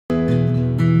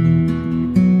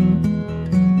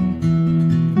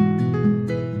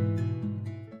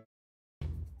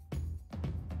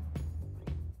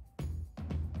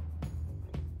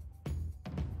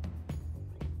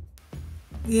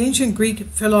the ancient Greek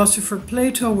philosopher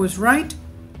Plato was right.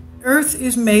 Earth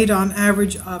is made on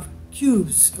average of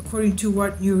cubes, according to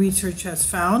what new research has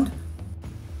found.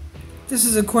 This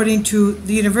is according to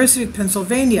the University of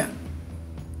Pennsylvania.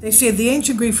 They say the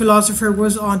ancient Greek philosopher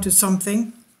was onto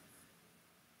something.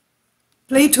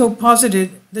 Plato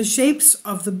posited the shapes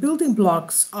of the building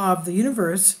blocks of the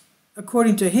universe.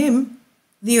 According to him,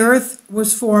 the Earth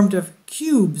was formed of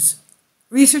cubes.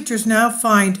 Researchers now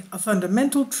find a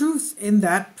fundamental truth in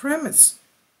that premise.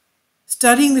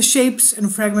 Studying the shapes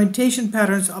and fragmentation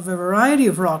patterns of a variety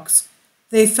of rocks,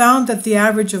 they found that the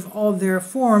average of all their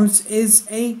forms is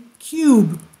a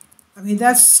cube. I mean,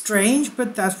 that's strange,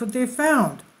 but that's what they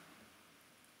found.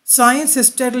 Science has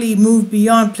steadily moved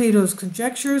beyond Plato's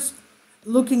conjectures,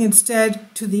 looking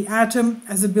instead to the atom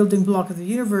as a building block of the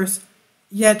universe.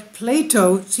 Yet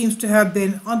Plato seems to have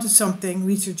been onto something,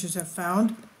 researchers have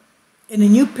found. In a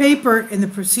new paper in the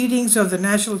Proceedings of the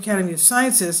National Academy of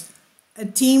Sciences, a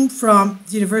team from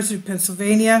the University of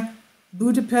Pennsylvania,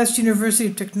 Budapest University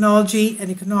of Technology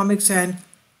and Economics, and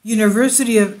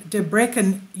University of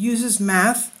Debrecen uses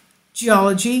math,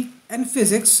 geology, and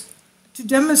physics to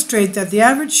demonstrate that the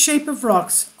average shape of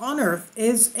rocks on Earth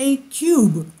is a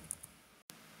cube.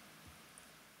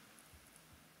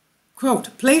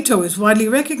 Quote, Plato is widely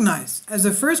recognized as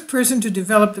the first person to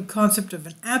develop the concept of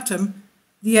an atom,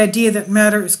 the idea that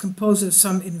matter is composed of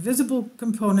some invisible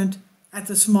component at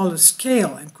the smallest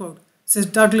scale, end quote, says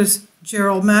Douglas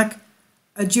Gerald-Mack,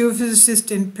 a geophysicist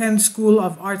in Penn School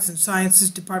of Arts and Sciences,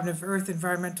 Department of Earth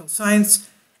Environmental Science,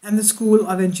 and the School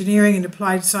of Engineering and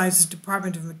Applied Sciences,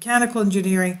 Department of Mechanical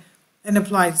Engineering and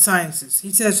Applied Sciences.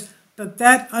 He says, but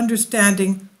that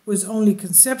understanding was only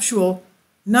conceptual.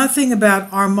 Nothing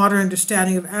about our modern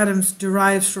understanding of atoms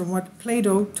derives from what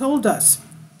Plato told us.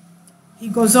 He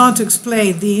goes on to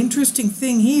explain, the interesting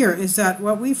thing here is that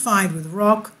what we find with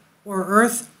rock or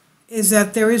earth is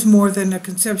that there is more than a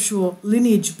conceptual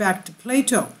lineage back to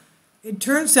Plato. It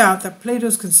turns out that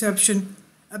Plato's conception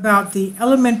about the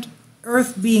element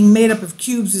earth being made up of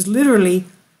cubes is literally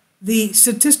the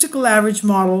statistical average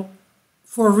model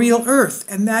for real earth,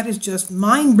 and that is just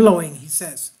mind-blowing, he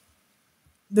says.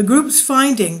 The group's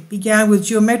finding began with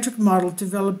geometric model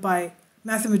developed by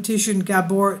mathematician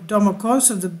Gabor Domokos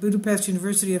of the Budapest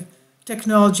University of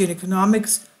Technology and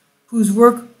Economics, whose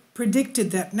work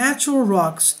predicted that natural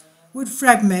rocks would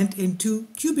fragment into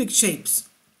cubic shapes.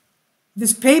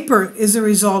 This paper is a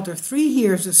result of 3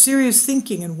 years of serious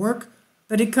thinking and work,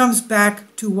 but it comes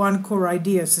back to one core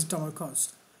idea, says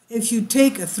Domokos. If you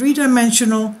take a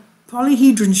 3-dimensional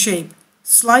polyhedron shape,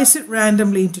 slice it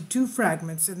randomly into 2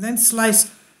 fragments, and then slice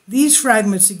these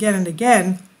fragments again and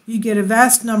again, you get a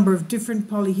vast number of different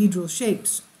polyhedral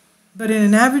shapes. But in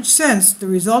an average sense, the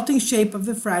resulting shape of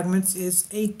the fragments is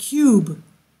a cube.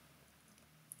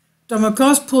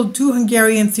 Domokos pulled 2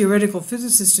 Hungarian theoretical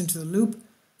physicists into the loop,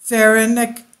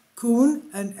 Ferenc Kuhn,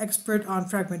 an expert on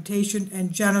fragmentation,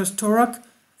 and János Torok,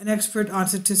 an expert on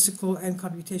statistical and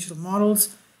computational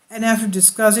models, and after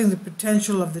discussing the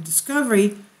potential of the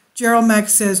discovery, Gerald-Mack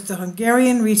says the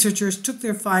Hungarian researchers took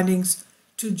their findings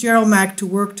to Gerald-Mack to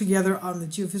work together on the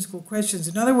geophysical questions.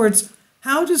 In other words,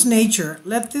 how does nature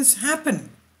let this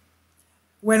happen?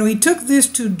 When we took this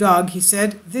to Doug, he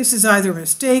said, this is either a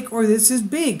mistake or this is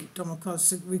big,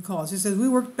 Domokos recalls. He says, we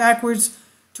worked backwards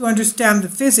to understand the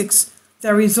physics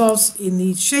that results in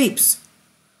these shapes.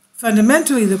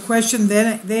 Fundamentally, the question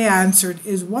then they answered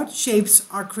is what shapes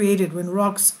are created when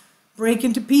rocks break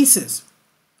into pieces.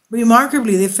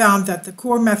 Remarkably, they found that the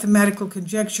core mathematical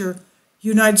conjecture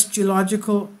unites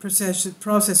geological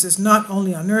processes not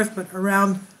only on Earth but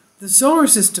around the solar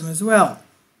system as well.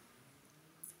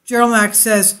 Gerald-Mack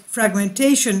says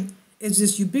fragmentation is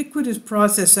this ubiquitous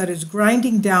process that is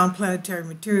grinding down planetary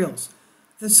materials.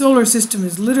 The solar system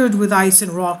is littered with ice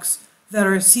and rocks that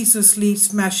are ceaselessly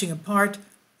smashing apart.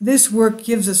 This work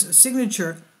gives us a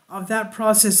signature of that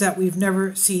process that we've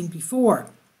never seen before.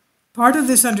 Part of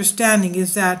this understanding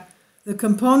is that the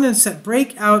components that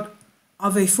break out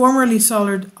of a formerly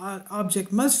solid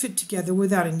object must fit together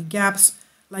without any gaps,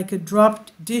 like a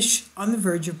dropped dish on the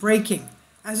verge of breaking.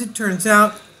 As it turns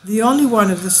out, the only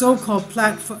one of the so-called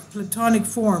Platonic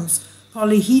forms,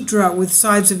 polyhedra with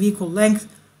sides of equal length,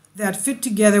 that fit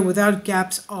together without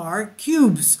gaps are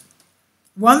cubes.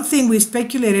 One thing we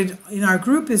speculated in our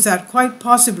group is that quite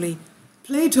possibly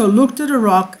Plato looked at a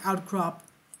rock outcrop,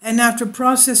 and after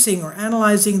processing or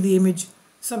analyzing the image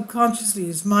subconsciously in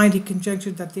his mind, he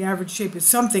conjectured that the average shape is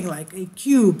something like a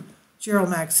cube,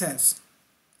 Gerald-Mack says.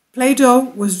 Plato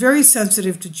was very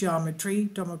sensitive to geometry,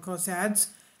 Domokos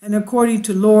adds, and according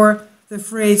to lore, the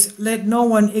phrase, let no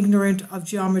one ignorant of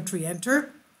geometry enter,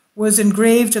 was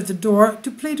engraved at the door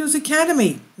to Plato's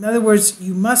Academy. In other words,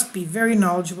 you must be very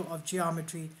knowledgeable of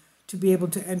geometry to be able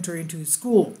to enter into his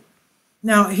school.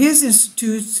 Now, his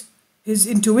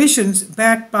intuitions,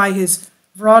 backed by his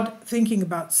broad thinking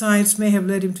about science, may have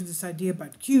led him to this idea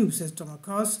about cubes, says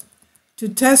Domokos. To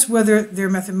test whether their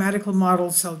mathematical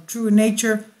models held true in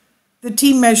nature, the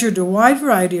team measured a wide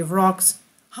variety of rocks,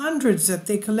 hundreds that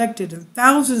they collected and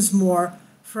thousands more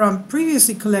from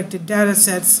previously collected data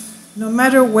sets, no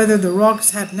matter whether the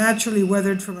rocks had naturally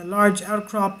weathered from a large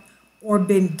outcrop or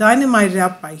been dynamited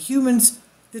out by humans.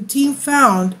 The team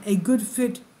found a good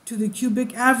fit to the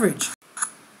cubic average.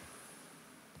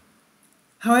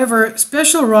 However,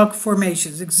 special rock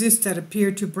formations exist that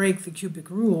appear to break the cubic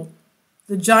rule.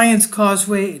 The Giant's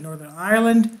Causeway in Northern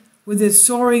Ireland, with its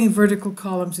soaring vertical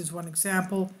columns, is one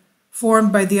example,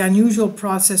 formed by the unusual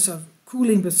process of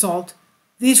cooling basalt.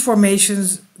 These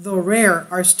formations, though rare,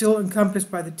 are still encompassed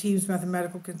by the team's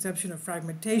mathematical conception of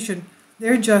fragmentation.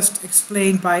 They're just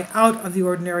explained by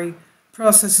out-of-the-ordinary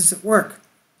processes at work.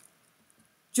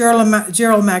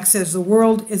 Gerald Mack says the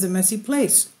world is a messy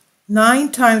place.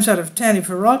 9 times out of 10, if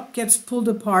a rock gets pulled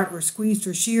apart or squeezed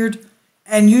or sheared,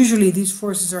 and usually these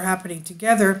forces are happening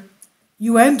together,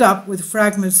 you end up with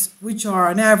fragments which are,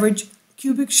 on average,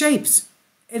 cubic shapes.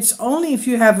 It's only if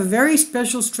you have a very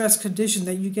special stress condition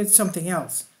that you get something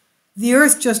else. The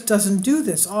Earth just doesn't do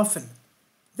this often.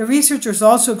 The researchers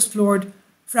also explored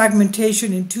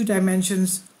fragmentation in 2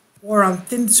 dimensions or on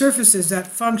thin surfaces that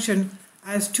function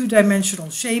as 2-dimensional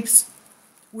shapes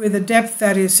with a depth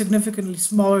that is significantly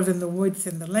smaller than the width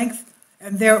and the length,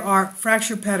 and there are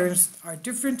fracture patterns are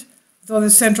different, though the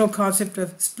central concept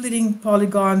of splitting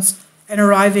polygons and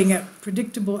arriving at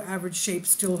predictable average shapes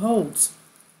still holds.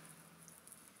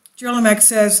 Gerald Mack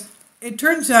says, it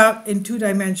turns out in 2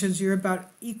 dimensions you're about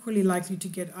equally likely to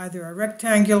get either a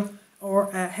rectangle or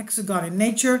a hexagon in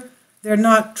nature. They're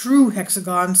not true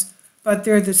hexagons, but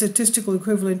they're the statistical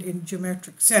equivalent in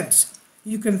geometric sense.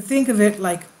 You can think of it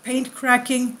like paint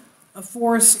cracking. A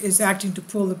force is acting to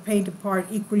pull the paint apart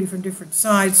equally from different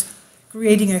sides,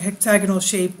 creating a hexagonal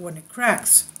shape when it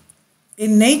cracks.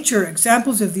 In nature,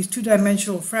 examples of these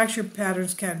 2-dimensional fracture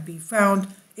patterns can be found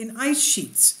in ice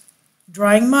sheets,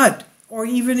 drying mud, or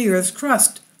even the Earth's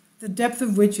crust, the depth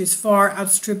of which is far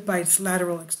outstripped by its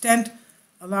lateral extent,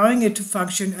 allowing it to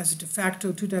function as a de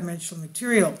facto 2-dimensional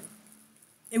material.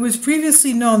 It was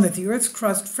previously known that the Earth's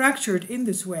crust fractured in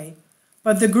this way,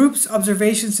 but the group's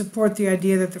observations support the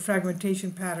idea that the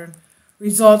fragmentation pattern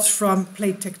results from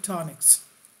plate tectonics.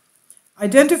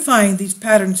 Identifying these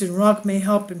patterns in rock may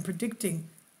help in predicting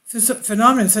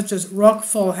phenomena such as rock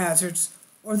fall hazards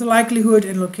or the likelihood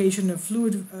and location of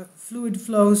fluid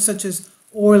flows such as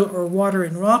oil or water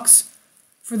in rocks.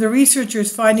 For the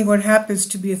researchers, finding what happens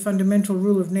to be a fundamental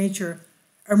rule of nature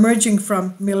emerging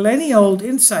from millennia-old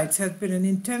insights has been an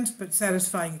intense but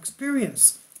satisfying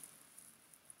experience.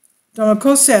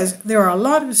 Domokos says there are a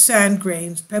lot of sand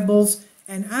grains, pebbles,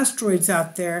 and asteroids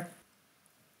out there,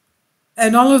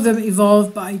 and all of them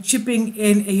evolved by chipping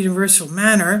in a universal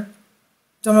manner.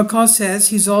 Domokos says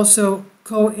he's also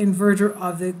co-inverter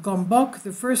of the gombok,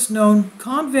 the first known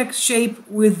convex shape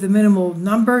with the minimal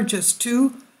number, just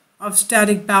 2, of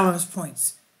static balance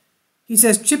points. He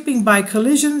says chipping by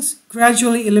collisions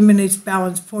gradually eliminates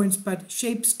balance points, but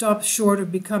shape stops short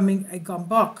of becoming a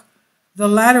gombok. The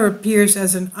latter appears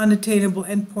as an unattainable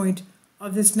endpoint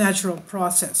of this natural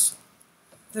process.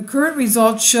 The current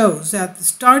result shows that the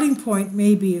starting point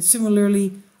may be a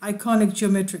similarly iconic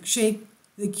geometric shape,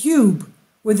 the cube,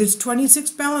 with its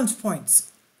 26 balance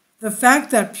points. The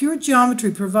fact that pure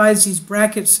geometry provides these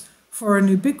brackets for an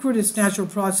ubiquitous natural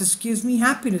process gives me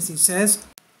happiness, he says.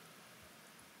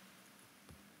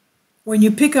 When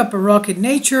you pick up a rock in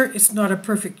nature, it's not a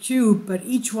perfect cube, but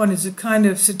each one is a kind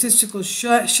of statistical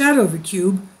shadow of a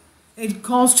cube. It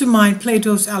calls to mind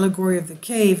Plato's allegory of the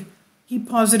cave. He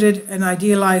posited an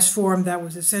idealized form that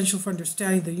was essential for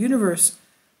understanding the universe,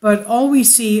 but all we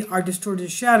see are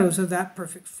distorted shadows of that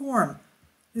perfect form.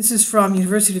 This is from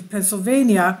University of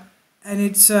Pennsylvania, and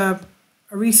it's a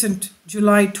recent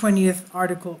July 20th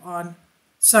article on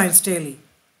Science Daily.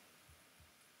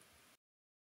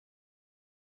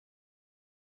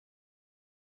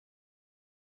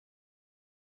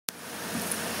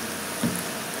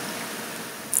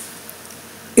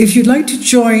 If you'd like to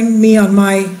join me on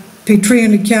my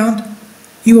Patreon account,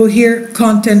 you will hear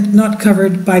content not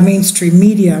covered by mainstream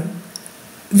media.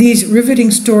 These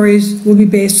riveting stories will be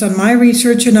based on my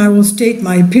research, and I will state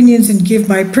my opinions and give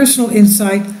my personal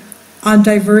insight on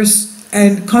diverse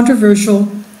and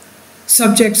controversial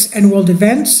subjects and world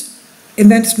events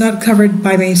not covered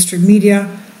by mainstream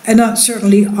media, and not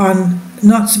certainly on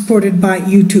not supported by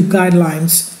YouTube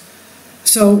guidelines.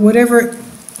 So whatever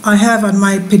I have on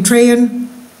my Patreon,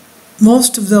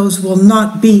 most of those will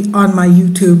not be on my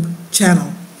YouTube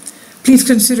channel. Please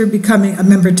consider becoming a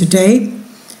member today.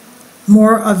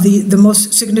 More of the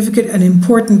most significant and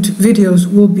important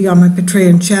videos will be on my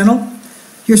Patreon channel.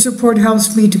 Your support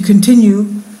helps me to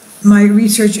continue my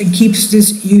research and keeps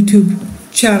this YouTube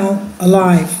channel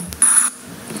alive.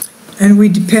 And we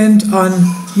depend on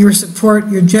your support,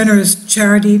 your generous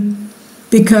charity,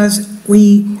 because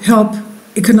we help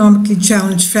economically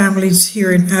challenged families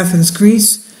here in Athens,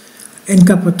 Greece, in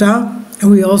Kapota, and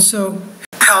we also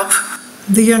help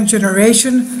the young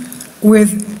generation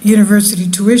with university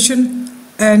tuition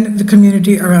and the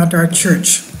community around our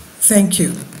church. Thank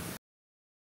you.